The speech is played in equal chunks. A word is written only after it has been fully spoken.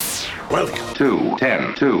Welcome to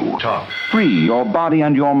 10 to talk. Free your body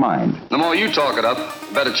and your mind. The more you talk it up,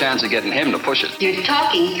 the better chance of getting him to push it. You're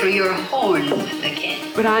talking through your horns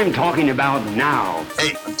again. But I'm talking about now.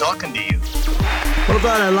 Hey, I'm talking to you. Hold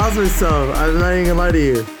on, I lost myself. I'm not even gonna lie to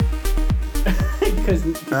you. Because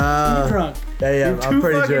you're drunk. Yeah, You're I'm too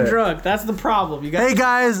pretty fucking drunk. drunk. That's the problem. You got. Hey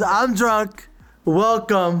guys, I'm drunk.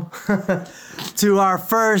 Welcome to our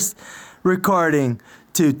first recording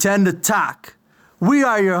to 10 to Talk. We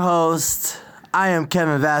are your hosts. I am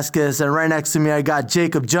Kevin Vasquez, and right next to me I got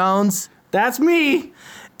Jacob Jones. That's me.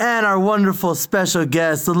 And our wonderful special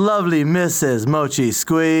guest, the lovely Mrs. Mochi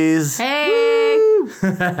Squeeze. Hey!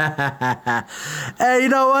 Hey, you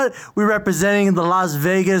know what? We're representing the Las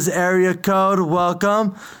Vegas area code.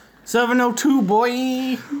 Welcome. 702,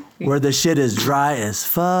 boy. Where the shit is dry as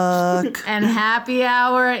fuck. And happy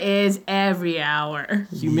hour is every hour.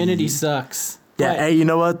 Humidity sucks. Yeah, hey, you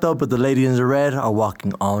know what though? But the ladies in the red are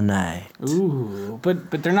walking all night. Ooh, but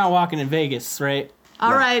they're not walking in Vegas, right?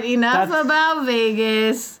 All right, enough about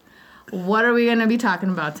Vegas. What are we going to be talking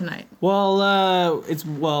about tonight? Well,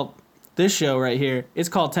 this show right here, it's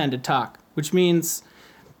called 10 to Talk, which means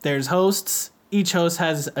there's hosts. Each host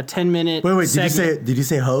has a 10-minute Wait, segment. did you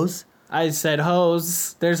say hose? I said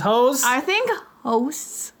hose. There's hose. I think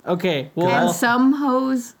hosts. Okay, well, And some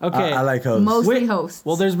hoes. okay. I like hose. Mostly hosts.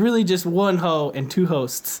 Well, there's really just one hoe and two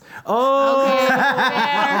hosts. Oh. Okay,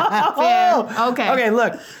 fair. Okay. Okay,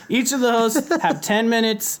 look. Each of the hosts have 10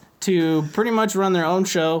 minutes to pretty much run their own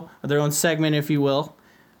show, or their own segment, if you will,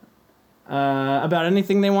 about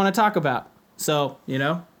anything they want to talk about. So,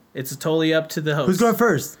 it's totally up to the host. Who's going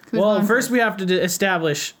first? First we have to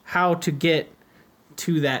establish how to get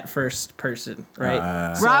to that first person,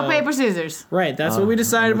 right? Rock, paper, scissors. Right, that's what we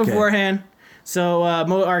decided okay. beforehand. So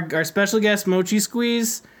our special guest, Mochi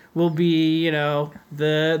Squeeze, will be,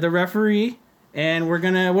 the referee. And what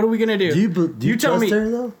are we gonna do? Do you tell trust me. her,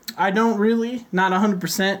 though? I don't really, not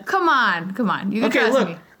 100%. Come on. You can trust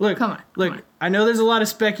me. Look. Come on. I know there's a lot of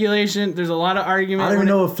speculation. There's a lot of argument. I don't even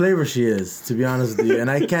know what flavor she is, to be honest with you, and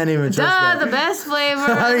I can't even trust that. The best flavor.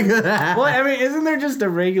 Well, I mean, isn't there just a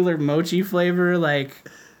regular mochi flavor? Like,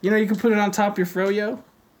 you can put it on top of your froyo.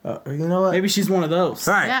 You know what? Maybe she's one of those.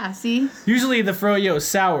 All right. Yeah, see? Usually the froyo is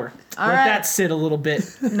sour. All Let right. that sit a little bit.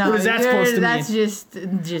 No, what is that supposed to that's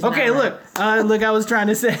mean? just Okay, not look. Look, I was trying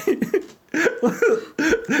to say.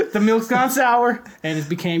 The milk's gone sour and it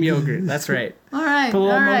became yogurt. That's right. All right. Put a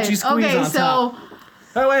little Mochi Squeeze okay, on so top.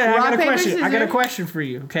 Oh wait, I got a paper, question. I got a scissors. question for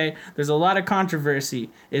you. Okay, there's a lot of controversy.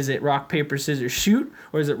 Is it rock paper scissors shoot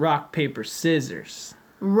or is it rock paper scissors?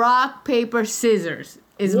 rock, paper, scissors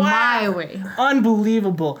is my way.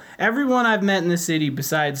 Unbelievable. Everyone I've met in the city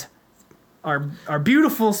besides our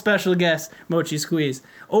beautiful special guest, Mochi Squeeze,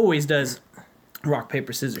 always does rock,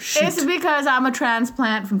 paper, scissors, shoot. It's because I'm a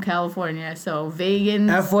transplant from California, so vegans.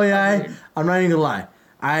 FYI, I'm not even gonna lie.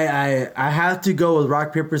 I have to go with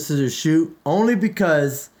rock, paper, scissors, shoot only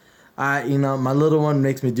because my little one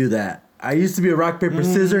makes me do that. I used to be a rock, paper,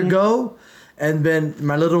 scissors go, and then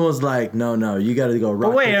my little one's like, no, you gotta go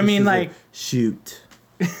rock, paper, scissors, shoot.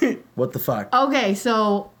 What the fuck? Okay,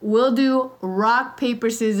 so we'll do rock, paper,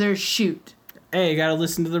 scissors, shoot. Hey, you gotta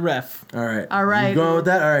listen to the ref. All right. All right. You going with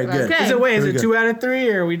that? All right, good. Okay. Is it 2 out of 3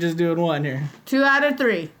 or are we just doing 1 here? 2 out of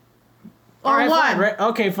 3. Or All right, 1. fine, right?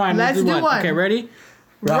 Okay, fine. Let's we'll do 1. Okay, ready?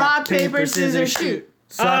 Rock, paper, scissors, shoot.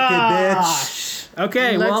 Suck it, bitch.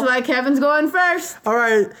 Okay, Looks like Kevin's going first. All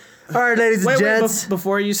right, ladies and gents.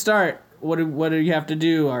 Before you start, what do you have to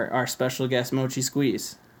do? Our special guest, Mochi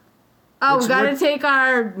Squeeze. Oh, we gotta take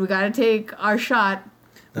our shot.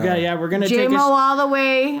 We're gonna JMO take all the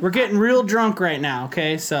way. We're getting real drunk right now.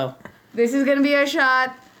 Okay, so This is gonna be our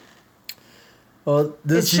shot. Well,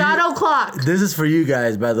 It's shot o'clock. This is for you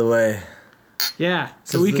guys, by the way. yeah,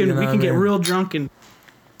 so we can get real drunk and.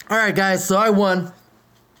 All right, guys. So I won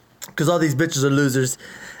because all these bitches are losers,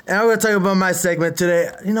 and I'm gonna talk about my segment today.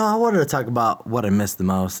 I wanted to talk about what I missed the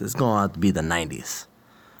most. It's going to have to be the '90s.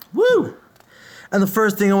 Woo! And the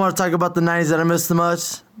first thing I want to talk about the '90s that I missed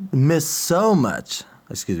so much,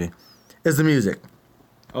 is the music.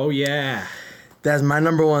 Oh yeah. That's my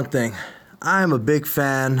number one thing. I'm a big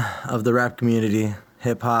fan of the rap community,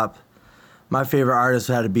 hip hop. My favorite artist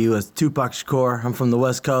was Tupac Shakur. I'm from the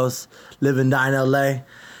West Coast, live and die in LA.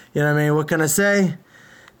 You know what I mean? What can I say?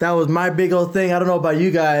 That was my big old thing. I don't know about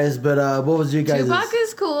you guys, but what was you guys? Tupac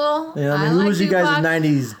is cool. You know what I mean? Who was you guys'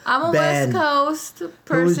 '90s I'm a band? West Coast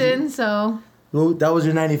person, so. That was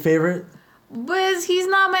your '90s favorite? But he's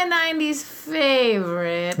not my 90s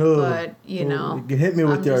favorite, Ooh. but, you know. You can hit me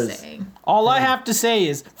with I'm yours. just saying. All I have to say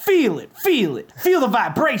is feel it, feel the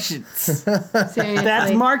vibrations. Seriously.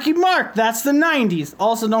 That's Marky Mark. That's the 90s.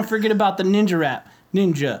 Also, don't forget about the ninja rap.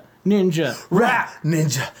 Ninja rap.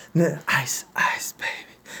 Ninja. Ice, baby.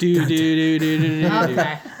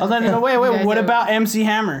 Okay. Oh, then, wait. You guys What are- about MC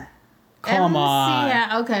Hammer? Come on.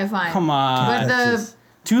 Yeah, okay, fine. Come on. But That's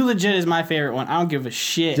Too Legit is my favorite one. I don't give a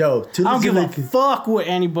shit. Yo, Too I don't give a Legit- fuck what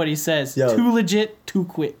anybody says. Yo. Too Legit, Too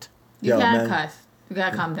Quit. you Yo, can't man. cuss. You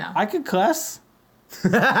gotta calm down. I could cuss. I'm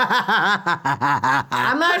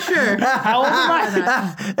not sure. How old am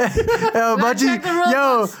I? Yo, Gotta check the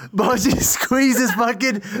rules. Mochi Squeeze is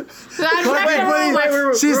fucking. Gotta check the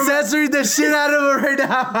rules. She's censoring the shit out of him right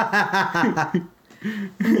now.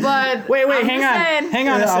 But Wait, I'm hang just on. saying- Hang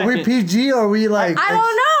on a Are second. we PG or are we like? I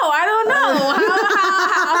don't know.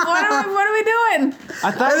 What are we doing?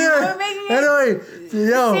 I thought We're making it Anyway,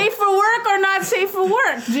 yo, safe for work or not safe for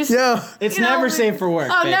work? Just it's you know, never we- safe for work.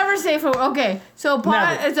 Oh, babe. never safe for work. Okay, so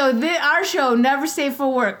Never. our show never safe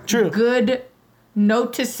for work. True. Good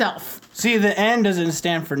note to self. See, the N doesn't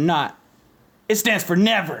stand for not. It stands for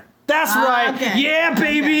never. That's right. okay. Yeah,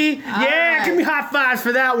 baby. Yeah, right. give me high fives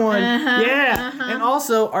for that one. Yeah. And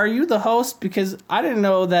also, are you the host? Because I didn't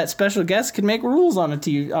know that special guests can make rules on a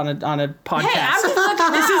podcast. Hey, I'm just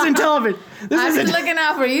looking This out. isn't television. I'm just looking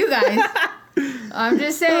out for you guys. I'm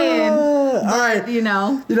just saying. all right. You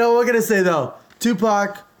know. You know what we're gonna say though?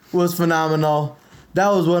 Tupac was phenomenal. That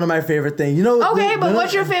was one of my favorite things. You know. Okay, but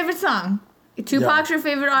what's your favorite song? Tupac's your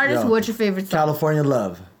favorite artist. Yo. What's your favorite song? California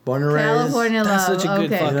Love? Born and raised. California That's Love. such a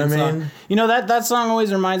good okay. fucking You know what I song. mean? You know that song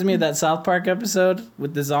always reminds me of that South Park episode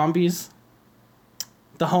with the zombies,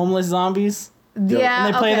 the homeless zombies. Yeah,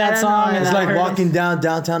 And they play okay, that I don't song know. and It's I like heard walking down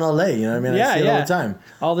downtown LA. You know what I mean? I see it all the time.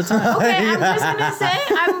 all the time. Okay, I'm just gonna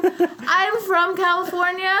say I'm from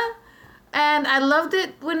California, and I loved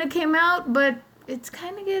it when it came out, but it's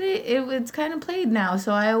kind of it's kind of played now,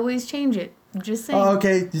 so I always change it. Just saying. Oh,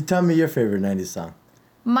 okay. You tell me your favorite '90s song.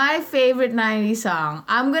 My favorite '90s song.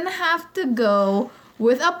 I'm gonna have to go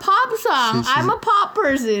with a pop song. I'm a pop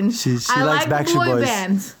person. She I likes like Backstreet boy Boys.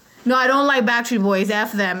 bands. No, I don't like Backstreet Boys.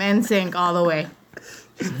 F them. NSYNC all the way.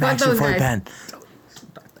 Fuck those guys. Band.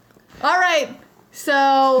 All right.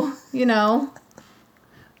 So, you know,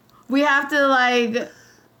 we have to like.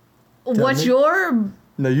 What's me. your.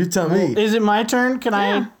 No, you tell me. Is it my turn? Can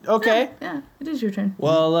I? Okay. Yeah, it is your turn.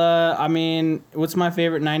 Well, I mean, what's my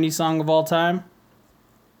favorite '90s song of all time?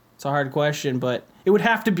 It's a hard question, but it would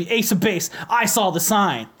have to be Ace of Base. I saw the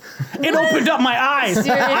sign. It opened up my eyes.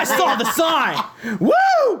 I saw the sign.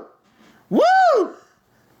 Woo! Woo!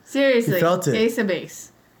 Seriously. You felt it. Ace of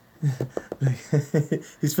Base.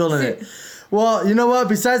 He's feeling it. Well, you know what?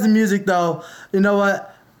 Besides the music, though, you know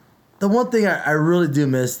what? The one thing I really do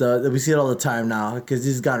miss, though, that we see it all the time now, because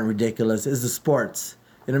it's gotten ridiculous, is the sports.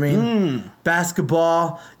 You know what I mean?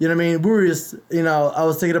 Basketball. You know what I mean? We were just, you know, I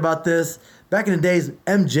was thinking about this. Back in the days,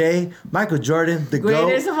 MJ, Michael Jordan, the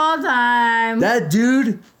Greatest GOAT. of all time. That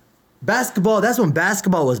dude, basketball, that's when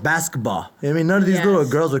basketball was basketball. You know what I mean? None of these Yes. little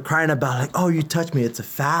girls were crying about, like, oh, you touched me, it's a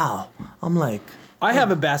foul. I'm like, I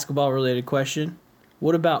have a basketball related question.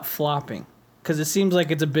 What about flopping? Because it seems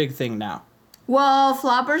like it's a big thing now. Well,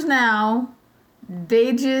 floppers now,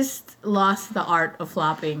 they just lost the art of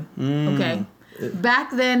flopping. Okay.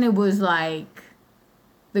 Back then, it was like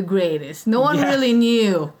the greatest. No one Yeah. really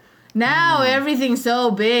knew. Now, everything's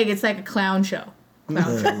so big, it's like a clown show.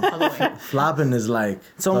 Clown show, all the way. flopping is like.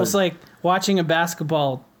 It's almost like watching a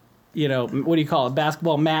basketball, you know, what do you call it?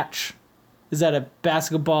 Basketball match? Is that a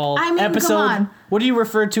basketball I mean, come episode? on. What do you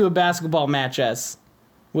refer to a basketball match as?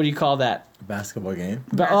 What do you call that? basketball game.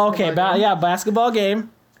 Okay, Basketball game. yeah, basketball game,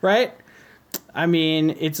 right? I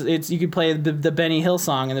mean, it's you could play the Benny Hill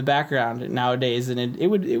song in the background nowadays, and it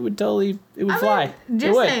would totally fly. mean, It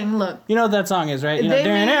just would. saying, look. You know what that song is, right? You know, They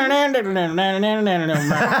made-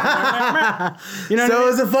 you know So what I it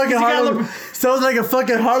was a fucking You got Harlem. So it was like a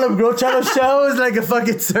fucking Harlem Globetrotter show. It was like a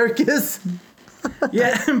fucking circus.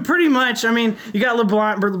 Yeah, pretty much. I mean, you got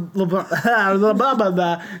LeBron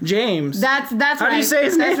James. That's right. How do you say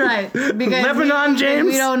his name? That's right. Because Lebanon James?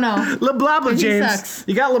 We don't know. LeBlabla He James. sucks.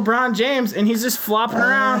 You got LeBron James, and he's just flopping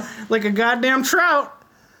around like a goddamn trout.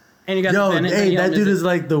 And you got Yo, the Bennett. hey, that dude is is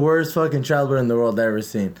like the worst fucking traveler in the world I ever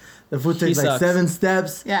seen. The fool takes like sucks. 7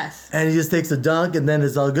 steps. Yes. And he just takes a dunk, and then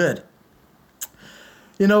it's all good.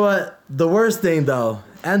 You know what? The worst thing, though,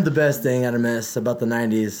 and the best thing I miss about the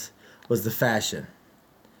 90s was the fashion.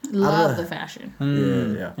 Love the fashion.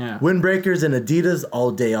 Yeah. Windbreakers and Adidas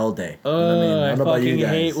all day, all day. You know what I mean? I don't know about you fucking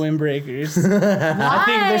guys. hate windbreakers. Why? I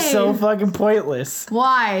think they're so fucking pointless.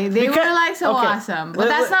 Why? They Because- were like so okay. awesome. But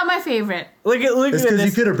that's not my favorite. Look It's at because you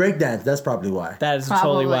this. could have breakdanced. That's probably why. That is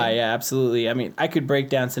totally Probably. why. Yeah, absolutely. I mean, I could break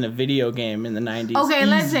dance in a video game in the 90s. Okay,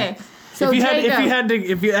 let's say. So if you Jacob, had so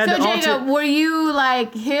to Jacob, were you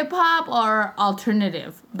like hip hop or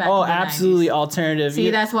alternative back in the absolutely 90s? alternative.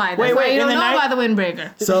 See, that's why. That's why you don't know about the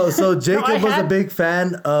windbreaker. So Jacob I was a had- big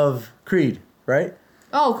fan of Creed, right?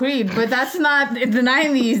 Oh, Creed, but that's not the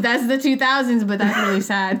 90s. That's the 2000s, but that's really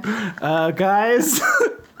sad. guys,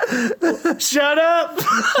 shut up.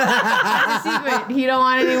 That's a secret. He don't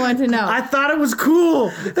want anyone to know. I thought it was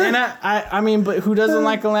cool, and I mean, but who doesn't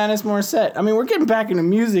like Alanis Morissette? I mean, we're getting back into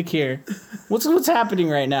music here. What's happening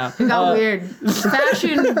right now? It got weird.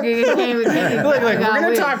 Fashion Look, we're gonna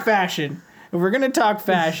weird. talk fashion. We're gonna talk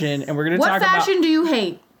fashion, and we're gonna What talk fashion do you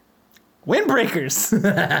hate? about windbreakers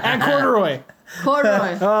and corduroy.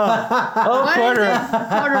 Corduroy. Oh, corduroy.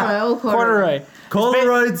 Corduroy. Oh, corduroy.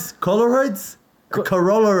 Corduroy. Corduroids?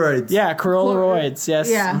 Coroloroids. Yeah, coroloroids. Yes.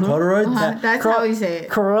 Yeah. Corduroids? That's how we say it.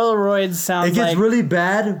 Coroloroids It sounds gets like really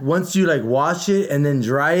bad once you like wash it and then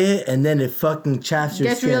dry it and then it fucking chaps your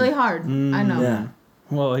Gets skin. really hard. I know. Yeah.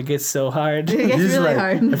 well, it gets so hard. It gets You just, really like,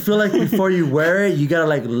 hard. I feel like before you wear it, you gotta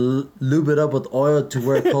like lube it up with oil to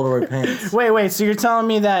wear corduroy pants. Wait. So you're telling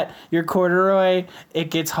me that your corduroy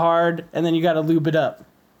it gets hard and then you got to lube it up?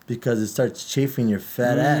 Because it starts chafing your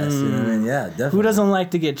fat ass. You know what I mean? Yeah, definitely. Who doesn't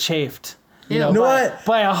like to get chafed? You know what?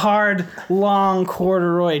 By a hard, long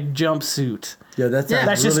corduroy jumpsuit. Yeah, that sounds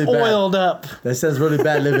That's just really bad. oiled up. That sounds really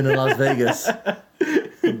bad living in Las Vegas.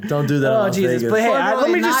 Don't do that in Oh Las Jesus! Vegas. But hey, Corduroy let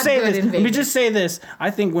me just not say good this. in Let me Vegas. just say this.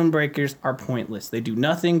 I think windbreakers are pointless. They do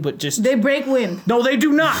nothing but just. They break wind. No, they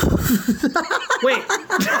do not. Wait.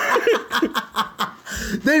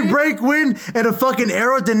 They break wind at a fucking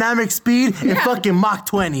aerodynamic speed in fucking Mach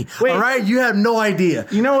 20. Wait. All right? You have no idea.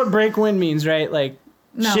 You know what break wind means, right? Like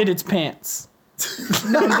No. shit its pants.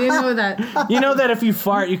 No, didn't know that. You know that if you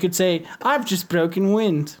fart, you could say, "I've just broken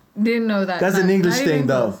wind." Didn't know that. That's an Not- English not thing, even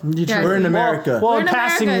though. close. Yeah, We're in see? America. Well, We're in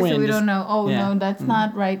passing America, wind. so we is- don't know. Oh, Yeah. no, that's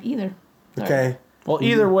not right either. Sorry. Okay. Well,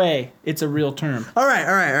 either way, it's a real term. All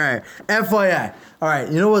right. FYI. All right.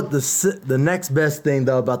 You know what? The next best thing,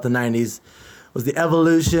 though, about the 90s was the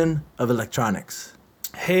evolution of electronics.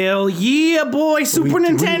 Hell yeah, boy! Super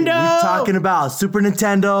Nintendo. We talking about Super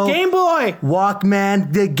Nintendo. Game Boy.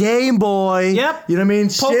 Walkman, the Game Boy. Yep. You know what I mean?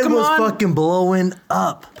 Shit was Pokemon. fucking blowing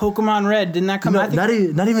up. Pokemon Red. Didn't that come? No, I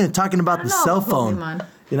think not even talking about the know cell about phone. Pokemon.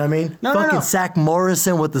 You know what I mean? No, fucking no. Zach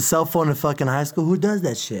Morrison with the cell phone in fucking high school. Who does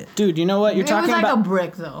that shit? Dude, you know what? You're It was talking like about. a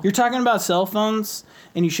brick, though. You're talking about cell phones,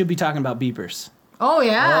 and you should be talking about beepers. Oh,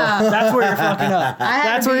 yeah. That's where you're fucking up. had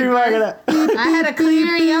That's a where you're beeper. fucking up. I had a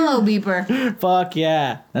clear yellow beeper. Fuck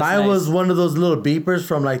yeah. That's Mine nice. was one of those little beepers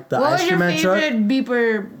from like the What was Ice your Cream Man truck. favorite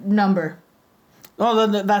beeper number? Oh,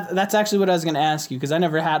 that's actually what I was gonna ask you because I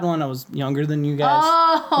never had one. I was younger than you guys.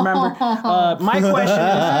 Oh. Remember? My question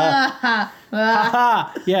is.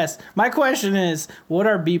 Haha, yes. My question is, what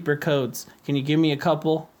are beeper codes? Can you give me a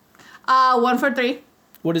couple? 1 for 3.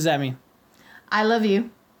 What does that mean? I love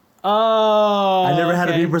you. Oh. I never had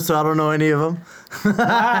a okay. beeper, so I don't know any of them.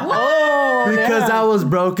 Oh, Because yeah. I was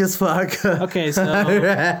broke as fuck. Okay, so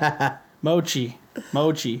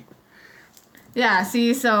Mochi. Yeah,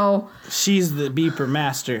 see, so She's the beeper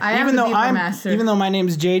master. I am the beeper master. Even though my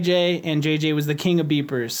name's JJ and JJ was the king of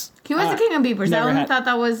beepers. he was the king of beepers. I never only had- thought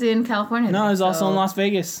that was in California. No, though, it was also so- in Las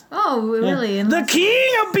Vegas. Oh, really? In The Las- king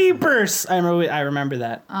of beepers. I remember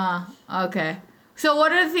that. Okay. So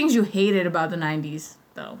what are the things you hated about the 90s,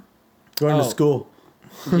 though? Going to Oh. school.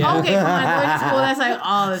 Yeah. Okay, come on, going to school, that's like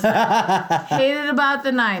all the time. Hated about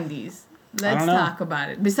the 90s. Let's don't know. talk about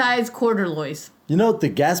it. Besides corduroys. You know, the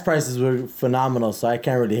gas prices were phenomenal, so I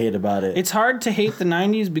can't really hate about it. It's hard to hate the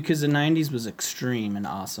 90s because the 90s was extreme and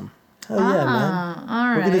awesome. Hell yeah, man.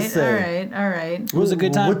 All What can I right, say? all right. It was a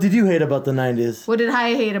good time. What did you hate about the 90s? What did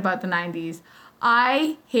I hate about the 90s?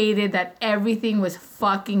 I hated that everything was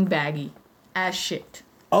fucking baggy as shit.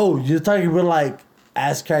 Oh, you're talking about like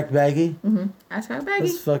ass crack baggy? That's right, baggy.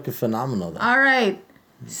 That's fucking phenomenal. Though. All right.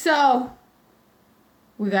 So,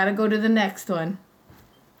 we got to go to the next one.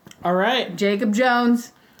 All right. Jacob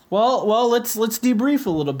Jones. Well, let's debrief a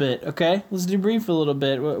little bit, okay? Let's debrief a little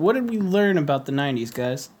bit. What did we learn about the 90s,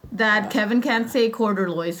 guys? That Kevin can't say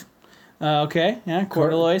corduroys. Okay, yeah,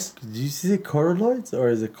 corduroys. Did you say corduroids or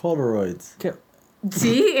is it corduroids?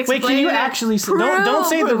 See? Wait, can you Explain it. actually say, don't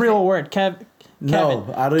say the real word, Kevin.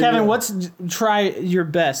 No, I don't Kevin, even- try your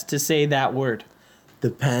best to say that word.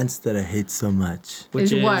 The pants that I hate so much.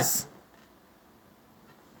 Which Is what?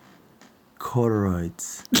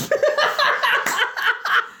 Corduroys.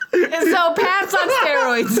 So pants on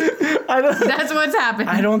steroids. That's what's happening.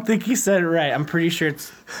 I don't think he said it right. I'm pretty sure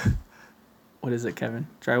it's. What is it, Kevin?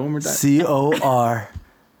 Try one more time. COR.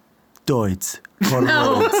 Doids.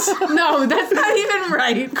 Corduroys. No, that's not even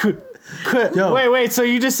right. Yo. Wait. So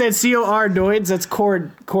you just said cordoids? That's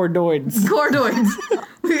cordoids. Cordoids.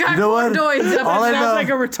 We got You know what? cordoids up All I in know- Sounds like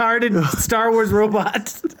a retarded Star Wars robot.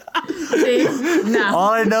 See? No. All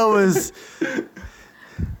I know is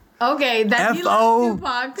Okay, that he F.O.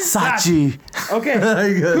 loves Tupac. Sachi.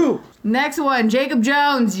 Okay. Cool. Next one, Jacob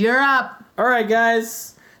Jones, you're up. All right,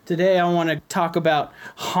 guys. Today I want to talk about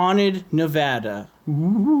haunted Nevada.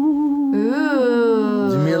 Ooh.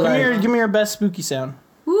 Give me your best spooky sound,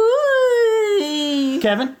 Ooh.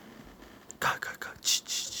 Kevin.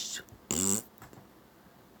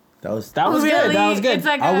 That was That was good. Really, That was good. It's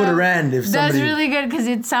like I would have ran if That's somebody. really good because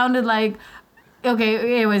it sounded like,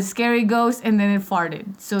 okay, it was scary ghost and then it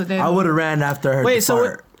farted. So then I would have ran after I heard Wait, the so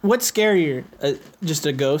fart. what's scarier? Just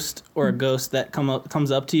a ghost or a ghost that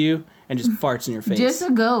comes up to you and just farts in your face? just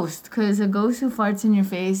a ghost, because a ghost who farts in your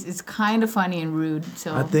face is kind of funny and rude.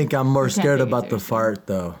 So I think I'm more You can't scared take it about the seriously. fart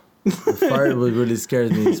though. The fart would really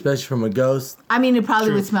scares me, especially from a ghost. I mean, it probably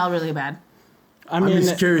True. would smell really bad. I I'm mean,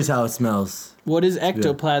 just curious how it smells. what does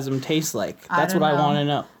ectoplasm taste like? That's don't what I know. want to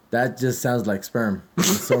know. That just sounds like sperm in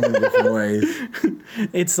so many different ways.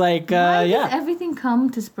 It's like, Why does yeah. everything come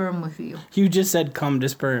to sperm with you? You just said come to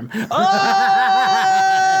sperm. Oh!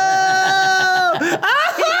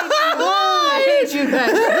 I hate you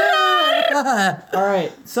guys. All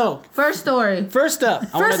right. So First story. first up,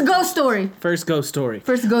 First ghost story. First ghost story.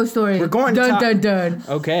 First ghost story. We're going to dun talk- dun dun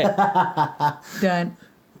Okay. dun.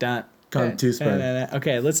 Done. Come to sperm.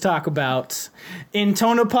 Okay, let's talk about in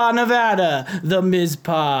Tonopah, Nevada, the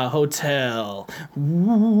Mizpah Hotel. You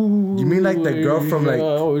mean like the girl from like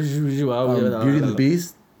Beauty and the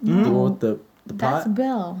Beast? The one with the That's pot?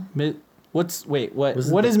 Belle. Wait, what? Was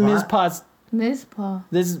it What the is pot? Mizpah's? Miss Paul.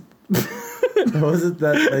 This. Was it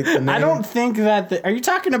that like the name? I don't think that. Are you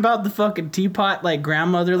talking about the fucking teapot like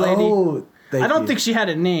grandmother lady? Oh, I don't think she had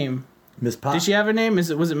a name. Miss Pot. Did she have a name? Was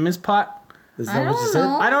it Miss Pot? Is I that what you don't said?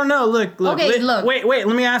 know. I don't know. Look. Okay, look. Wait.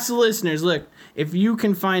 Let me ask the listeners. Look, if you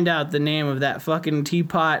can find out the name of that fucking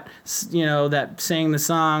teapot, that sang the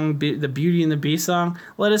song, the Beauty and the Beast song,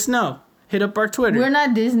 let us know. Hit up our Twitter. We're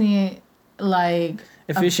not Disney like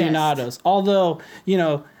aficionados. Although,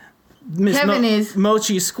 Miss Kevin is.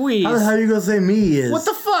 Mochi Squeeze. How you gonna say me is? What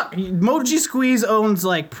the fuck? Mochi Squeeze owns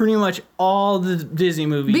like pretty much all the Disney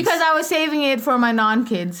movies. Because I was saving it for my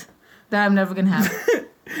non-kids that I'm never gonna have.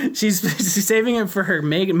 she's saving it for her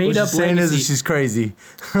made What up she's saying legacy. is that she's crazy.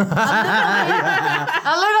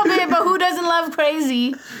 A little bit, but who doesn't love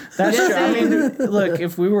crazy? That's Just true. I saying. mean, look,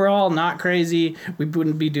 if we were all not crazy, we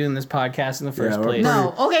wouldn't be doing this podcast in the first we're place.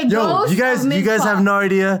 No. Okay, Yo, ghost you guys of Miss have Pop. no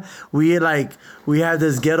idea. We have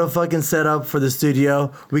this ghetto fucking setup for the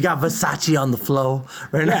studio. We got Versace on the floor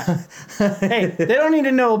right now. Hey, they don't need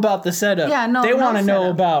to know about the setup. Yeah, no, they no want to know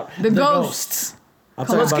setup. about The the ghosts. I'm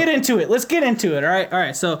So talking let's about- get into it. All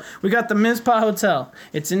right. So we got the Mizpah Hotel.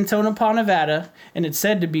 It's in Tonopah, Nevada, and it's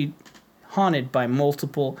said to be haunted by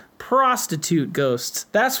multiple prostitute ghosts.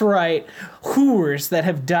 That's right, whores that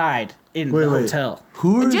have died in the hotel.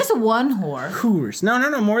 Who are Just one whore. Whores.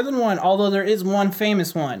 No, more than one. Although there is one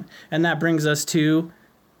famous one, and that brings us to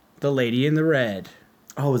the Lady in the Red.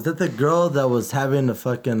 Oh, is that the girl that was having a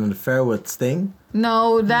fucking affair with Sting?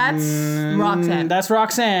 No, that's Roxanne. That's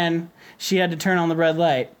Roxanne. She had to turn on the red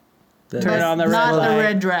light. Turn on the red not light. the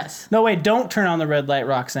red dress. No, wait, don't turn on the red light,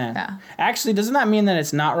 Roxanne. Yeah. Actually, doesn't that mean that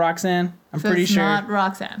it's not Roxanne? I'm So pretty it's sure. not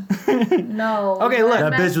Roxanne. No. Okay, look.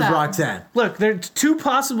 That bitch was up. Roxanne. Look, there's two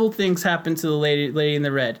possible things happen to the lady in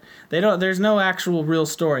the red. There's no actual real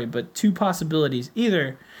story, but two possibilities.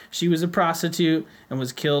 Either she was a prostitute and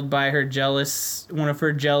was killed by one of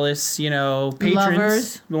her jealous, patrons.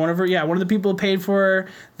 Lovers. One of the people who paid for her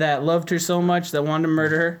that loved her so much that wanted to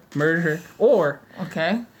murder her.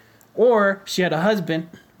 Okay. Or she had a husband,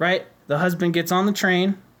 right? The husband gets on the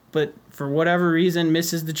train, but for whatever reason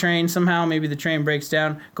misses the train somehow. Maybe the train breaks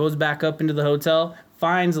down, goes back up into the hotel,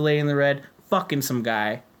 finds the Lady in the Red, fucking some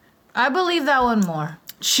guy, I believe that one more.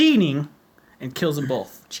 cheating, and kills them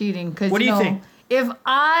both. Cheating. Cause, What do you think? If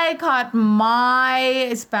I caught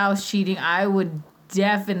my spouse cheating, I would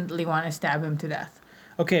definitely want to stab him to death.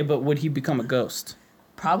 Okay, but would he become a ghost?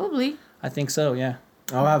 Probably. I think so, yeah.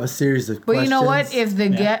 I'll have a series of But questions. you know what? If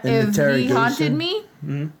An if he interrogation. haunted me,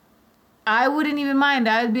 I wouldn't even mind.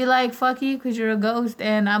 I would be like, fuck you, because you're a ghost,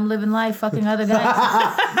 and I'm living life fucking other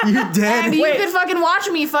guys. You dead? And you could fucking watch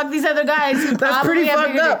me fuck these other guys who That's probably pretty have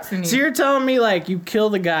fucked bigger up. dicks than you. So you're telling me like you kill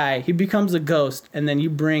the guy, he becomes a ghost, and then you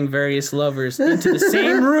bring various lovers into the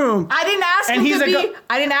same room, I didn't ask And him he's to a be. go-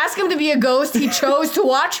 I didn't ask him to be a ghost. He chose to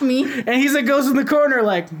watch me. and he's a ghost in the corner,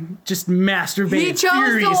 like just masturbating. He chose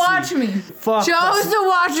furiously. to watch me. Fuck. Chose to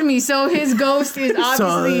watch me. So his ghost is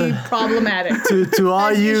obviously problematic. To all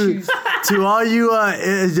Has you, issues. to all you,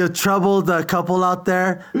 you troubled couple out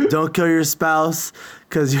there, don't kill your spouse,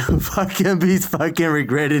 cause you fucking be fucking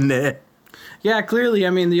regretting it. Yeah, clearly.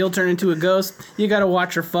 I mean, you'll turn into a ghost. You gotta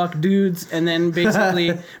watch her fuck dudes, and then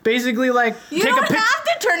basically like You take don't a pic. have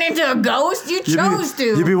to turn into a ghost. You chose to.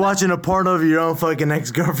 You be watching a porno of your own fucking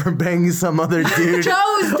ex-girlfriend banging some other dude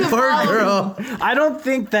chose to or follow girl. I don't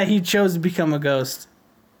think that he chose to become a ghost.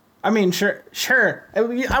 I mean, sure.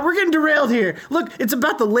 We're getting derailed here. Look, it's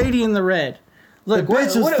about the lady in the red. Look, The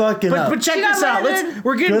bitch was fucking up. But check She got this out. murdered.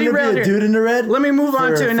 We're getting Couldn't it derailed be a here. dude in the red? Let me move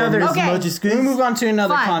on to For another. Mrs. Okay. Mochi Squeeze? Let me move on to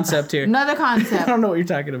another Fine. concept here. Another I concept. don't know what you're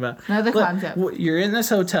talking about. Another concept. You're in this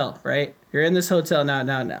hotel, right? You're in this hotel now.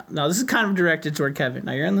 Now, this is kind of directed toward Kevin.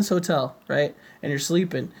 Now, you're in this hotel, right? And you're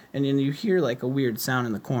sleeping, and then you hear like a weird sound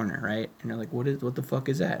in the corner, right? And you're like, what the fuck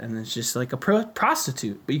is that? And it's just like a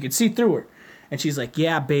prostitute, but you can see through her. And she's like,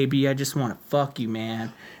 yeah, baby, I just want to fuck you,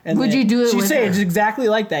 man. And Would then you do it She with says her? exactly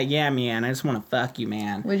like that. Yeah, man, I just want to fuck you,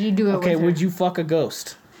 man. Would you do it Okay, with her? would you fuck a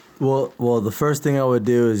ghost? Well, the first thing I would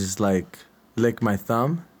do is just like lick my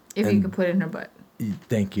thumb. If you could put it in her butt.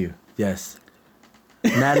 Thank you. Yes.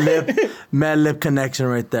 Mad lip connection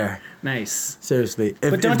right there. Nice. Seriously.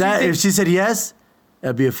 But don't you think- If she said yes,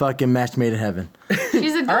 it'd be a fucking match made in heaven.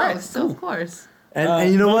 She's a ghost, right, so of course.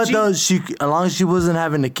 And you know what Mochi? though? As long as she wasn't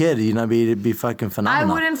having a kid, it'd be fucking I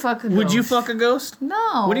phenomenal. wouldn't fuck a ghost. Would you fuck a ghost?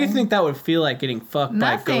 No. What do you think that would feel like getting fucked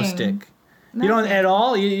by a Nothing. ghost dick? You don't at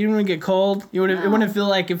all. You wouldn't get cold. You wouldn't. It wouldn't feel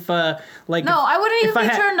like if like. No, I wouldn't if even I be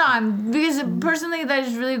had- turned on because personally that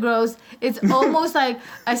is really gross. It's almost like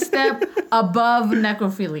a step above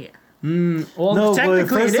necrophilia. Well, No, but technically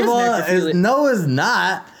first it is of all, necrophilia. no, it's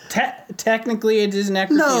not. Technically, it is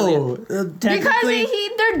necrophilia. No. Because Technically,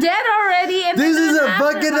 they're dead already, and This then is there's a an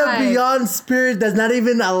fucking afterlife. beyond spirit that's not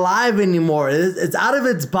even alive anymore. It's out of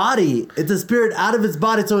its body. It's a spirit out of its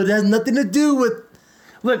body, so it has nothing to do with.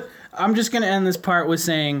 look. I'm just gonna end this part with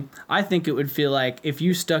saying I think it would feel like if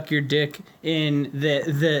you stuck your dick in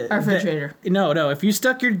the refrigerator. No. If you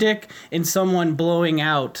stuck your dick in someone blowing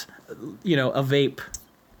out, a vape.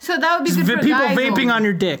 So that would be good for People guys vaping only. on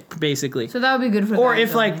your dick, basically. So that would be good for Or guys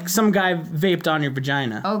if only. like some guy vaped on your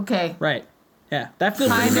vagina. Okay. Right. Yeah. That feels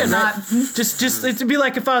pretty Kinda good, right? not. Just it'd be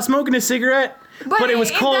like if I was smoking a cigarette, but it was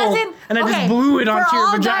cold, doesn't- and I okay, just blew it for onto your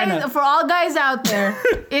all vagina. Guys, for all guys out there,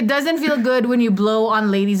 it doesn't feel good when you blow on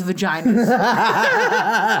ladies' vaginas.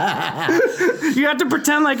 You have to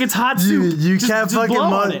pretend like it's hot soup. You Just- can't just fucking blow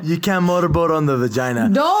on it. you can't motorboat on the vagina.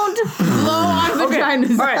 Don't blow on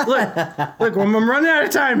vaginas. All right, look, I'm running out of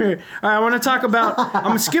time here. All right, I want to talk about.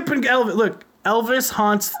 I'm skipping Elvis. Look, Elvis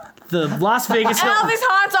haunts the Las Vegas Hilton. Elvis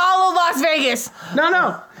haunts all of Las Vegas.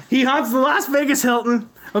 No, he haunts the Las Vegas Hilton.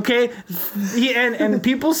 Okay, and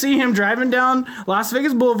people see him driving down Las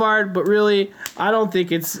Vegas Boulevard, but really, I don't think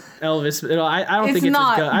it's Elvis. I don't It's think it's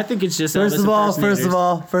not. his I think it's just First Elvis of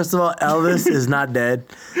all, impersonators. Elvis is not dead.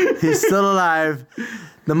 He's still alive.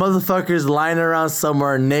 The motherfucker's lying around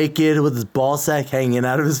somewhere naked with his ball sack hanging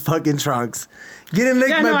out of his fucking trunks. Get him licked,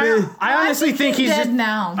 Yeah, my no, bitch. I honestly think think he's he's dead just,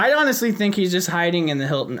 now. I honestly think he's just hiding in the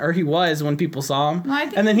Hilton, or he was when people saw him. No, I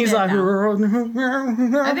think and then he's he's dead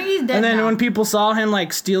like, I think he's dead and then now. when people saw him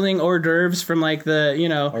like stealing hors d'oeuvres from like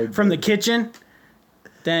the from the kitchen,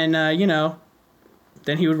 then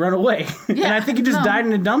then he would run away. And Yeah, I think he just no. died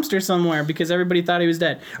in a dumpster somewhere because everybody thought he was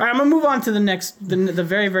dead. All right, I'm gonna move on to the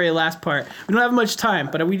very very last part. We don't have much time,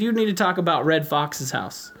 but we do need to talk about Red Fox's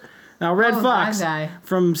house. Now, Red Oh, Fox that guy.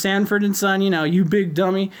 from Sanford and Son, you big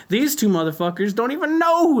dummy. These two motherfuckers don't even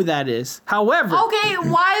know who that is. However, Okay,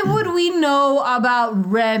 why would we know about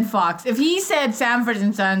Red Fox? If he said Sanford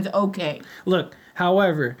and Sons, okay. look,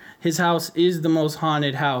 however, his house is the most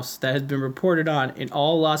haunted house that has been reported on in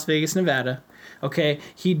all Las Vegas, Nevada. Okay,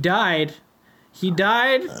 he died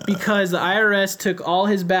because the IRS took all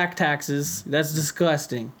his back taxes. That's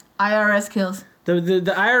disgusting. IRS kills. The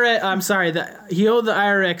IRS, I'm sorry, he owed the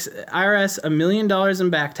IRS $1 million in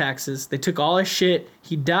back taxes. They took all his shit.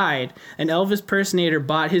 He died. An Elvis impersonator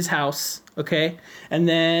bought his house, okay, and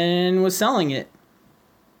then was selling it.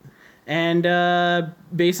 And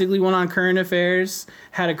basically went on current affairs,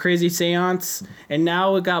 had a crazy seance, and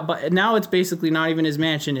now it's basically not even his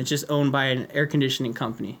mansion. It's just owned by an air conditioning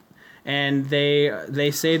company. and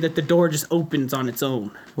they say that the door just opens on its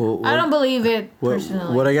own. I don't believe it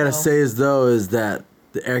personally. What I gotta say is that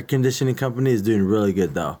the air conditioning company is doing really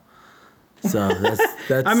good though. So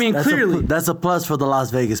that's I mean, clearly that's a plus for the Las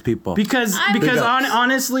Vegas people. Because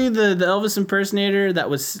honestly, the Elvis impersonator that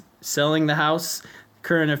was selling the house,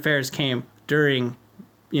 Current Affairs came during,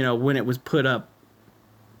 when it was put up,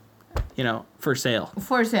 for sale.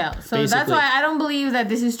 For sale. So Basically. that's why I don't believe that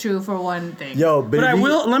this is true for one thing. Yo, But I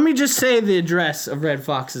will. Let me just say the address of Red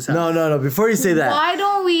Fox's house. No. Before you say that, Why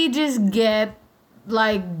don't we just get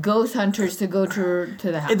like ghost hunters to go to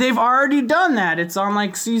the house? They've already done that. It's on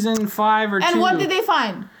like season 5 or 2. And what did they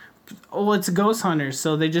find? Oh, it's ghost hunters.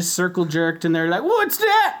 So they just circle jerked and they're like, "What's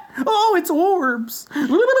that? Oh, it's orbs."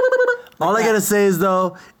 all I gotta say is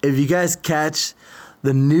though, if you guys catch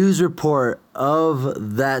the news report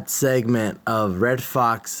of that segment of Red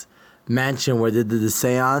Fox Mansion where they did the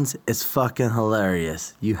seance, it's fucking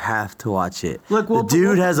hilarious. You have to watch it. Look, the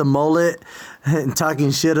dude has a mullet and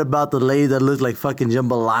talking shit about the lady that looked like fucking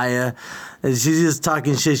jambalaya, and she's just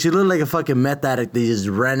talking shit. She looked like a fucking meth addict. They just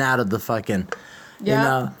ran out of the fucking,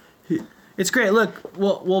 It's great. Look,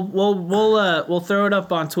 we'll throw it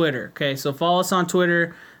up on Twitter. Okay, so follow us on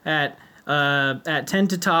Twitter at 10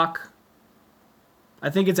 to talk. I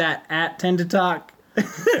think it's at 10 to talk.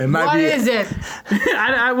 It might What be, is it?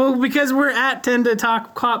 Well, because we're at 10 to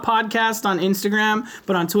talk podcast on Instagram,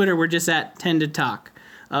 but on Twitter we're just at 10 to talk.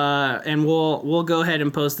 And we'll go ahead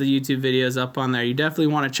and post the YouTube videos up on there. You definitely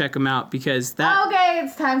want to check them out because that. Okay,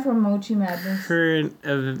 it's time for Mochi Madness.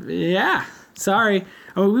 Yeah. Sorry.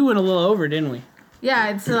 I mean, we went a little over, didn't we? Yeah,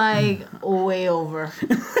 it's like way over.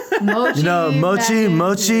 Mochi,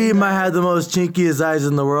 Mochi might have the most chinkiest eyes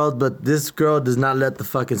in the world, but this girl does not let the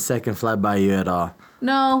fucking second fly by you at all.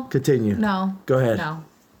 No. Continue. No. Go ahead. No.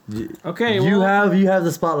 Okay. You have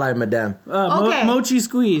the spotlight, madame. Okay. Mochi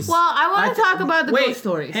Squeeze. Well, I want to talk about the ghost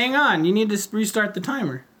stories. Hang on. You need to restart the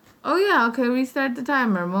timer. Oh yeah. Okay, restart the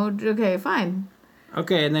timer. Okay, fine.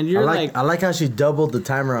 Okay, and then you're I like how she doubled the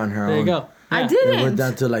timer on her There own. you go. I Yeah. didn't. It went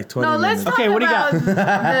down to like 20 No, minutes. let's talk Okay, what do you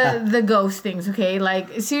about the ghost things, okay?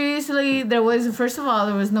 Like, seriously, first of all,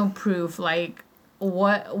 there was no proof. Like,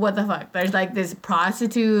 what the fuck? There's, like, this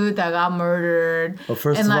prostitute that got murdered. Well,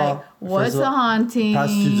 first and, of like, all, what's the haunting?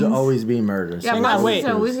 Prostitutes are always being murdered. Yeah, Hang on, wait.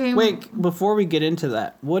 prostitutes are always Wait, before we get into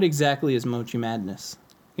that, what exactly is Mochi Madness?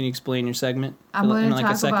 Can you explain your segment? I'm going to like a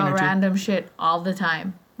talk second about or two? random shit all the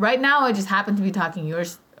time. Right now, I just happen to be talking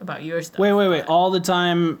about your stuff. Wait. All the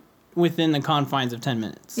time within the confines of 10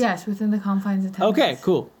 minutes. Yes, within the confines of 10 Okay, minutes.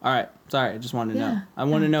 cool. All right. Sorry, I just wanted to know. Yeah. I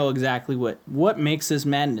want to know exactly what makes this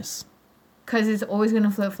madness. Because it's always going to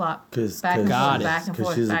flip-flop. Because Back and Got forth, it. back and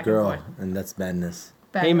forth, she's a back girl, and forth. and that's madness.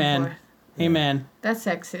 Back Hey, and man. forth. Hey, man. That's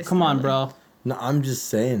sexist. Come on, really. bro. No, I'm just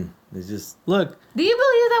saying. It's just... Look, Do you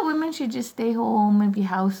believe that women should just stay home and be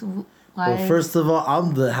housewives? Well, first of all,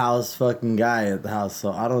 I'm the house fucking guy at the house,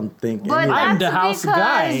 so I don't think... But I'm that's the house because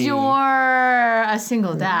guy. you're a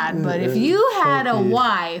single dad. But if you had a Fuck you.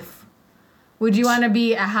 wife, would you want to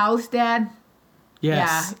be a house dad?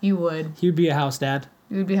 yes. Yeah, you would. He'd be a house dad.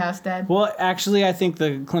 You would be house dad. Well, actually, I think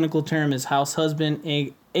the clinical term is house husband,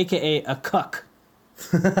 a.k.a. a cuck.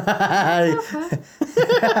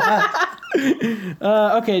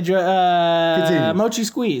 Okay, Continue. Mochi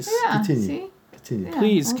Squeeze. Yeah, Continue. see? Continue. Yeah,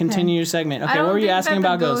 Please okay. continue your segment. I Okay, don't what were you think asking that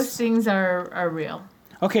about the ghosts? ghost things are real.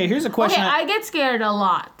 Okay, here's a question. Okay, I get scared a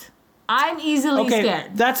lot. I'm easily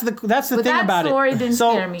scared. That's the But thing that about story it. didn't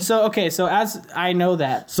so scare me. so as I know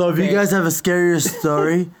that. So if you okay, guys have a scarier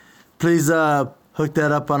story, please hook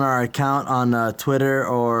that up on our account on Twitter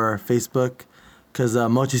or Facebook, because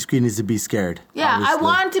Mochi Squeeze needs to be scared. Yeah, obviously. I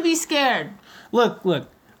want to be scared. look,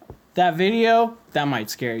 that video that might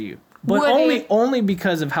scare you, but Would only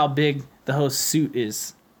because of how big the host's suit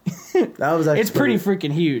is. That was actually It's pretty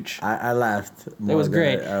freaking huge. I laughed. It was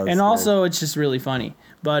great, and also it's just really funny.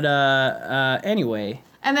 But anyway,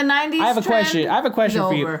 And the 90s I have a question. I have a question is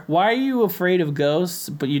for you. over. Why are you afraid of ghosts,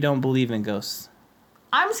 but you don't believe in ghosts?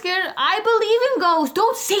 I'm scared. I believe in ghosts.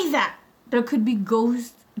 Don't say that. There could be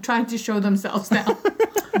ghosts trying to show themselves now.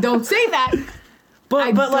 Don't say that. But I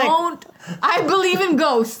like. don't. I believe in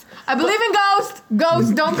ghosts. I believe in ghosts.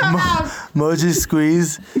 Ghosts, don't come out. Mochi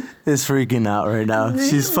Squeeze is freaking out right now.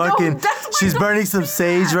 She's No, fucking. that's why She's don't burning say some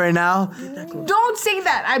sage that. right now. Don't say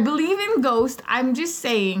that. I believe in ghosts. I'm just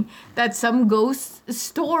saying that some ghost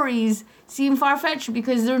stories seem far-fetched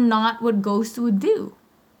because they're not what ghosts would do.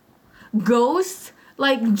 Ghosts,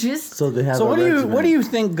 like, just... So they have. So a what regimen. do you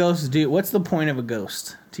think ghosts do? What's the point of a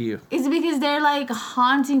ghost to you? It's because they're, like,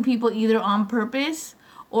 haunting people either on purpose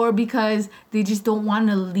or because they just don't want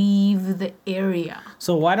to leave the area.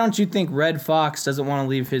 So why don't you think Red Fox doesn't want to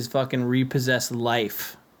leave his fucking repossessed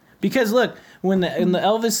life? Because look, when the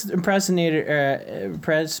Elvis impersonator,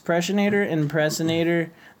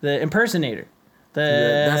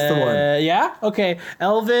 That's the one. Yeah? Okay.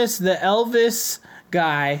 The Elvis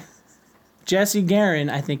guy, Jesse Guerin,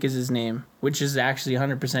 I think is his name, which is actually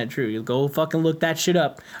 100% true. You go fucking look that shit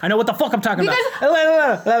up. I know what the fuck I'm talking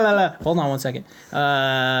about. Hold on one second.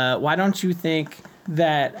 Why don't you think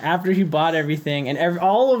that after he bought everything and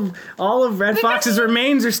all of Red Fox's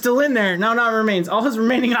remains are still in there? No, not remains. All his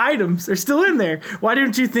remaining items are still in there. Why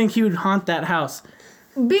didn't you think he would haunt that house?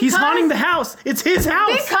 He's haunting the house. It's his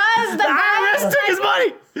house. Because the IRS took his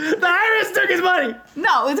money. The IRS took his money.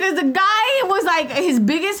 No, it's because the guy was like his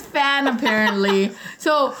biggest fan apparently.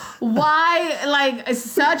 So why, like, it's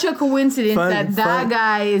such a coincidence that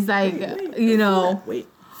guy is like, Wait.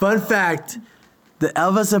 Fun fact. The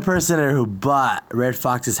Elvis impersonator who bought Red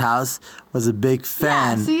Fox's house was a big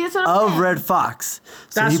fan that's what I'm saying. of Red Fox.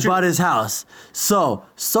 So That's he true. bought his house. So,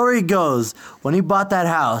 story goes, when he bought that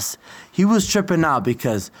house, he was tripping out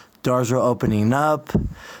because doors were opening up,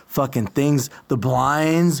 fucking things, the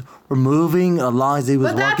blinds were moving along as he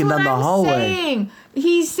was walking down the hallway. Saying.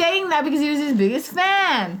 He's saying that because he was his biggest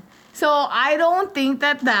fan. So I don't think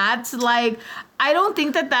that's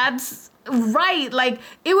right. Like,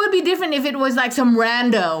 it would be different if it was like some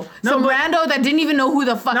rando that didn't even know who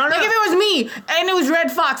the fuck. Like, if it was me and it was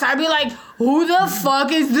Red Fox, I'd be like, who the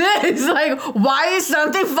fuck is this? Like, why is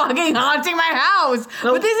something fucking haunting my house?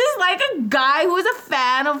 No. But this is like a guy who is a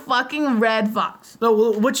fan of fucking Red Fox. No,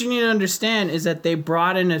 what you need to understand is that they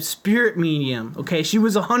brought in a spirit medium. Okay, she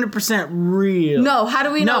was 100% real. No, how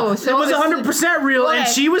do we know? No, it was 100% real, and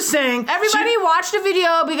Okay. she was saying Everybody watched the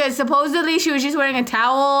video because supposedly she was just wearing a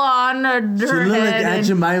towel on her She looked like head. Aunt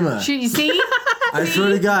Jemima. See? I swear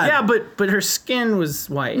to God. Yeah, but her skin was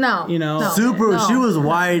white. No, you know. no. Super, she was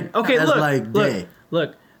white Okay, as like day.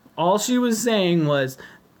 look. All she was saying was,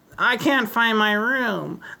 "I can't find my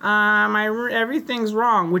room. Everything's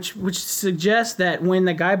wrong," which suggests that when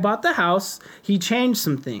the guy bought the house, he changed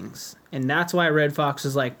some things, and that's why Red Fox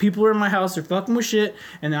is like, people are in my house, they're fucking with shit,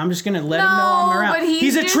 and I'm just gonna let him know I'm around. but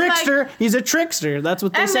he's a just trickster. He's a trickster. That's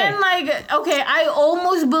what they And say. then, like, okay, I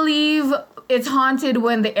almost believe it's haunted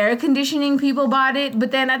when the air conditioning people bought it,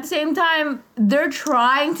 but then at the same time, they're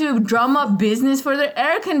trying to drum up business for their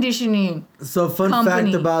air conditioning. So fun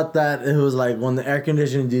company. fact about that, it was like when the air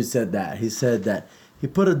conditioning dude said that, he said that he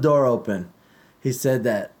put a door open. He said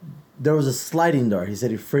that there was a sliding door. He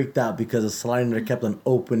said he freaked out because the sliding door kept on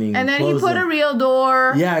opening And then closing. he put a real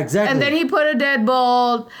door. Yeah, exactly. And then he put a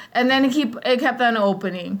deadbolt, and then it kept on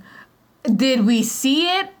opening. Did we see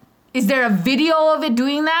it? Is there a video of it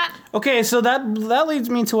doing that? Okay, so that leads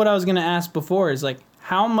me to what I was gonna ask before. Is like,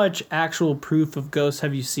 how much actual proof of ghosts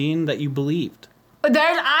have you seen that you believed?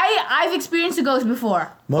 I've experienced a ghost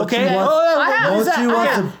before. Mochi Okay. wants- I have. Mochi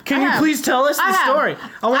wants to- Can you please tell us the I have. story?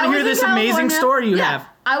 I want to was hear in this amazing California. story you Yeah, have.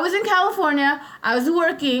 I was in California. I was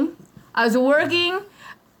working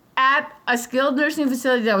at a skilled nursing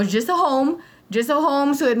facility that was just a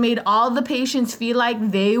home, so it made all the patients feel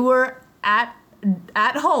like they were at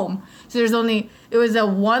home. So it was a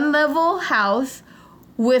 1-level house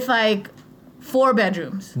with like 4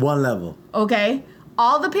 bedrooms. One level. Okay?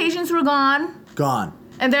 All the patients were gone. Gone.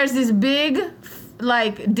 And there's this big,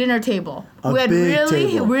 like, dinner table. A We had big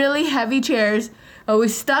really, table. really heavy chairs. I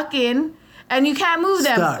was stuck in, and you can't move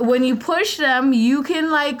them. Stuck. When you push them, you can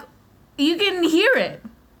hear it.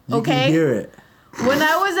 You Okay? can hear it.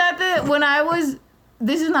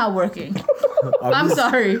 This is not working. I'm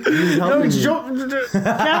sorry. He's No, helping it's you.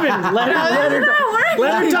 Kevin, let This her is not working.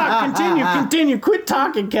 let her talk. Continue. Quit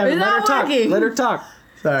talking, Kevin. It's Let her not talk. working. Let her talk.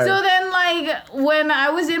 Sorry. So then, like, when I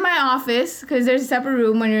was in my office, because there's a separate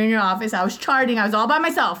room when you're in your office, I was charting. I was all by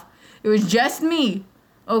myself. It was just me,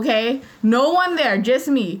 okay? No one there, just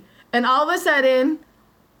me. And all of a sudden,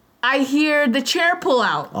 I hear the chair pull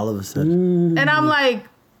out. All of a sudden. And I'm like,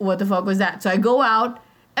 what the fuck was that? So I go out,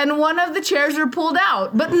 and one of the chairs were pulled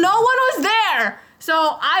out, but no one was there. So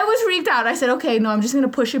I was freaked out. I said, okay, no, I'm just going to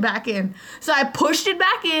push it back in. So I pushed it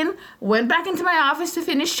back in, went back into my office to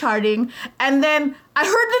finish charting, and then I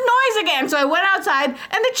heard the noise again. So I went outside, and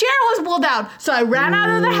the chair was pulled out. So I ran out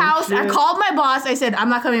of the house. I called my boss. I said, I'm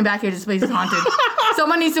not coming back here. This place is haunted.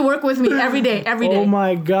 Someone needs to work with me every day. Oh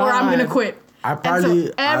my God. Or I'm going to quit. I And probably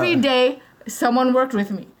so every day, someone worked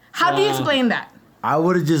with me. How do you explain that? I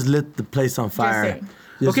would have just lit the place on fire. saying.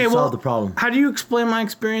 Just Okay, to well, solve the problem. how do you explain my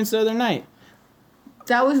experience the other night?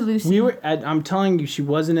 That was Lucy. I'm telling you, she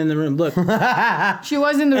wasn't in the room. Look, She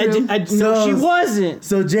was in the room. no, she wasn't.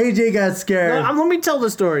 So JJ got scared. Let me tell the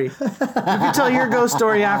story. You can tell your ghost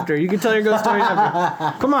story after.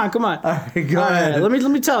 Come on. All right, go ahead.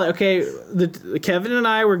 Let me tell it. Okay, Kevin and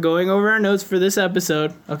I were going over our notes for this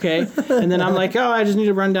episode. Okay, and then I'm like, I just need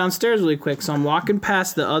to run downstairs really quick. So I'm walking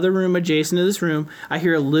past the other room adjacent to this room. I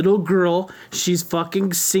hear a little girl. She's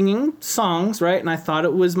fucking singing songs, right? And I thought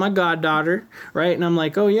it was my goddaughter, right? And I'm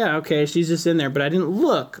like, oh yeah, okay, she's just in there. But I didn't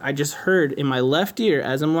look. I just heard in my left ear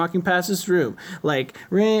as I'm walking past this room, like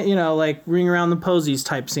ring around the posies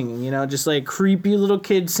type singing, just like creepy little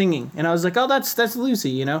kid singing. And I was like, oh, that's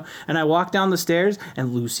Lucy, And I walked down the stairs,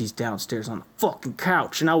 and Lucy's downstairs on the fucking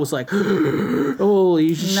couch. And I was like,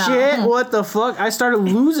 holy shit, what the fuck? I started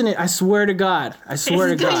losing it. I swear to God.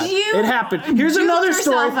 It happened. Here's another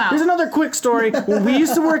story. Here's another quick story. When we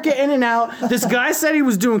used to work at In-N-Out, this guy said he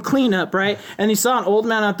was doing cleanup, right? And he saw an old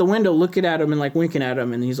man out the window looking at him and like winking at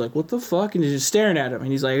him. And he's like, what the fuck? And he's just staring at him.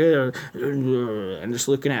 And he's like, and just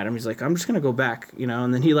looking at him. He's like, I'm just going to go back,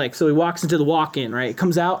 And then he walks into the walk-in, right?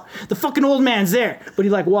 Comes out. The fucking old man's there. But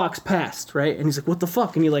he walks past, right? And he's like, what the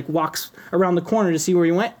fuck? And he walks around the corner to see where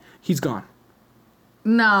he went. He's gone.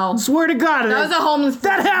 No. Swear to God. That was a homeless person.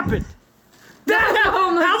 That happened.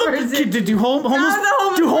 Do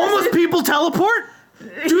homeless people teleport?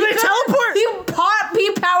 Do they teleport?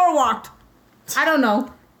 He power walked. I don't know.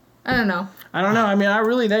 I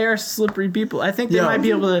mean, they are slippery people. I think they might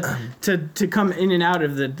be able to come in and out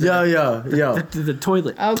of the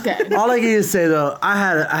toilet. Okay. All I can say though, I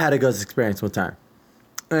had a ghost experience one time,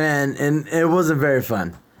 and it wasn't very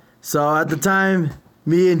fun. So at the time,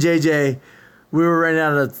 me and JJ, we were renting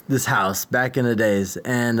out of this house back in the days,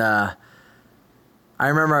 and I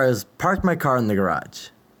remember I was parked my car in the garage.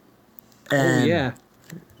 And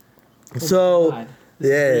So,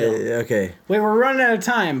 okay. Wait, we're running out of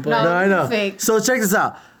time. But No, I know. Fake. So check this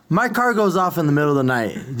out. My car goes off in the middle of the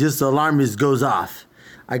night. Just the alarm just goes off.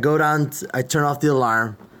 I go down, I turn off the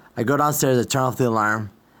alarm. I go downstairs, I turn off the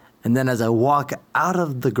alarm. And then as I walk out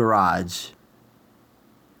of the garage,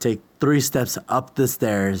 take 3 steps up the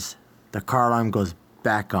stairs, the car alarm goes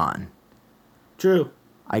back on. True.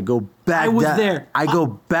 I go back. I was there. I go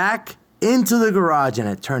back into the garage and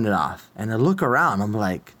I turn it off. And I look around. I'm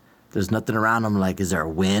like, there's nothing around. I'm like, is there a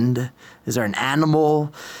wind? Is there an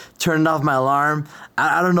animal? Turning off my alarm.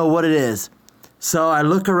 I don't know what it is. So I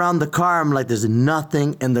look around the car. I'm like, there's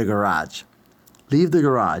nothing in the garage. Leave the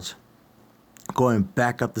garage. Going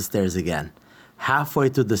back up the stairs again. Halfway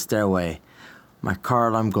through the stairway, my car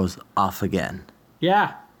alarm goes off again.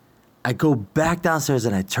 Yeah. I go back downstairs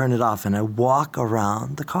and I turn it off and I walk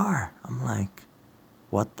around the car. I'm like,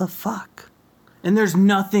 what the fuck? And there's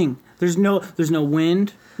nothing. There's no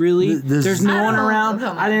wind, really. There's no one around.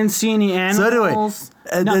 I didn't see any animals.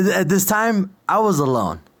 So anyway, at this time, I was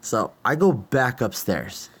alone. So I go back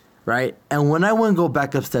upstairs, right? And when I went go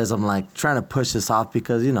back upstairs, I'm like trying to push this off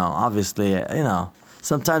because, obviously,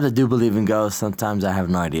 sometimes I do believe in ghosts. Sometimes I have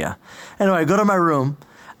no idea. Anyway, I go to my room.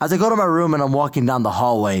 As I go to my room and I'm walking down the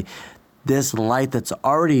hallway, this light that's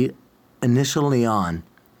already initially on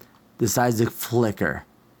decides to flicker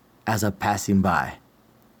as I'm passing by.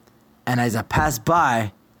 And as I pass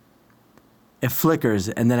by, it flickers.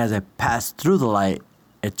 And then as I pass through the light,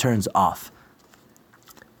 it turns off.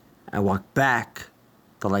 I walk back,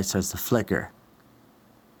 the light starts to flicker.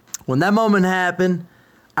 When that moment happened,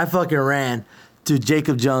 I fucking ran to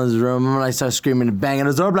Jacob Jones' room, and when I started screaming and banging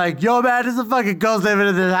his door, I'm like, yo, man, there's a fucking ghost living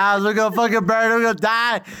in this house. We're gonna fucking burn, we're gonna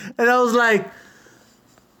die. And I was like,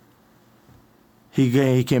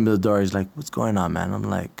 he came to the door. He's like, what's going on, man? I'm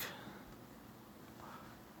like,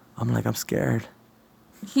 I'm scared.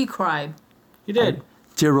 He cried. He did.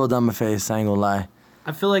 Tear rolled down my face, I ain't gonna lie.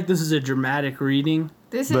 I feel like this is a dramatic reading.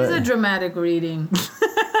 This is a dramatic reading.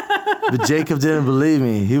 But Jacob didn't believe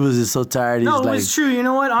me. He was just so tired. No, it was true. You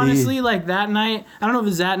know what? Honestly, that night, I don't know if it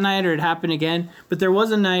was that night or it happened again, but there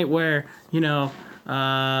was a night where,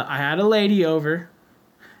 I had a lady over,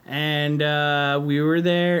 and we were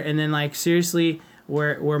there, and then, seriously,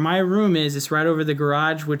 where my room is, it's right over the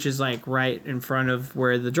garage, which is, right in front of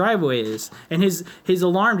where the driveway is. And his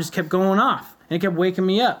alarm just kept going off, and it kept waking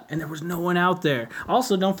me up, and there was no one out there.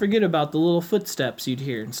 Also, don't forget about the little footsteps you'd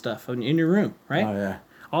hear and stuff in your room, right? Oh, yeah.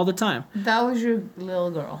 All the time. That was your little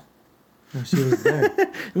girl. No, she was there.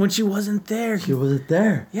 When she wasn't there. She wasn't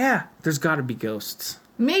there. Yeah. There's got to be ghosts.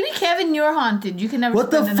 Maybe Kevin, you're haunted. You can never.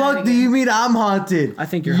 What the spend the night fuck do again. you mean I'm haunted? I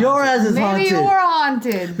think you're your haunted. ass is Maybe haunted. you're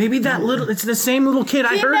haunted. Maybe that little. It's the same little kid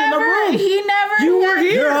I He heard in the room. He never. You were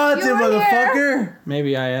here. You're haunted, You were motherfucker.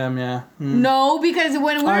 Maybe I am. Yeah. No, because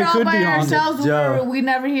when we're I all could by be haunted. ourselves, Joe. we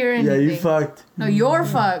never hear Yeah, anything. you fucked. No, you're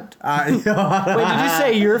fucked. Wait, did you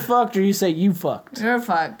say you're fucked or you say you fucked? You're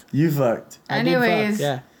fucked. You fucked. I did fuck, Anyways,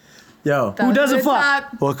 yeah. Yo, that was doesn't good fuck?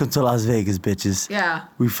 talk. welcome to Las Vegas, bitches. Yeah.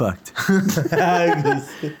 We fucked.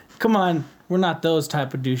 Come on, we're not those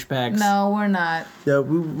type of douchebags. No, we're not. Yeah,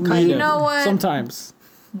 we Kind You of. know what? Sometimes.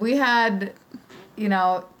 We had, we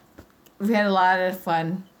had a lot of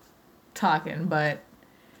fun talking, but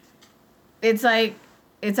it's like,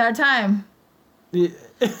 it's our time.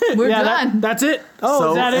 We're Yeah, done. that's it. Oh, So,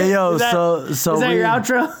 is that it? hey, yo, is that, so is that we- your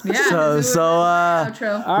outro? Yeah. So- we so, were done with the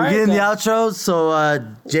outro. All We're right, getting the then. outro. So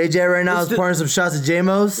JJ right now Let's is do- pouring some shots of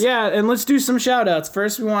JMOs. Yeah, and let's do some shout outs.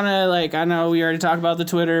 First, we want to, I know we already talked about the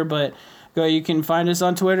Twitter, but you can find us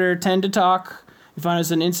on Twitter, Tend to Talk. You find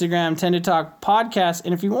us on Instagram, Tend to Talk Podcast.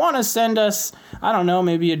 And if you want to send us, I don't know,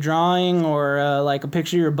 maybe a drawing or a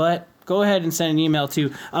picture of your butt, go ahead and send an email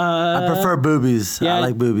to. I prefer boobies. yeah. I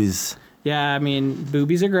like boobies. Yeah, I mean,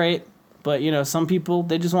 boobies are great, but, some people,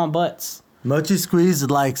 they just want butts. Mochi Squeeze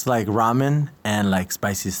likes ramen and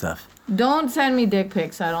spicy stuff. Don't send me dick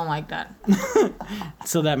pics. I don't like that.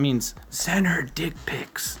 So that means send her dick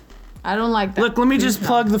pics. I don't like that. Look, let me Please just no.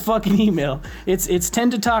 plug the fucking email. It's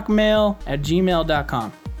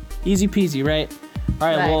tendtotalkmail@gmail.com. Easy peasy, right? All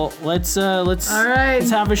right, Right. well, let's All right.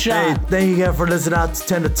 let's have a shot. Hey, thank you again for listening out to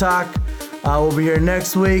Tend to Talk. We'll be here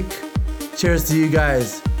next week. Cheers to you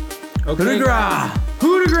guys. Okay, Hoorah! guys.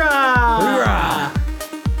 Hoorah! Hoorah!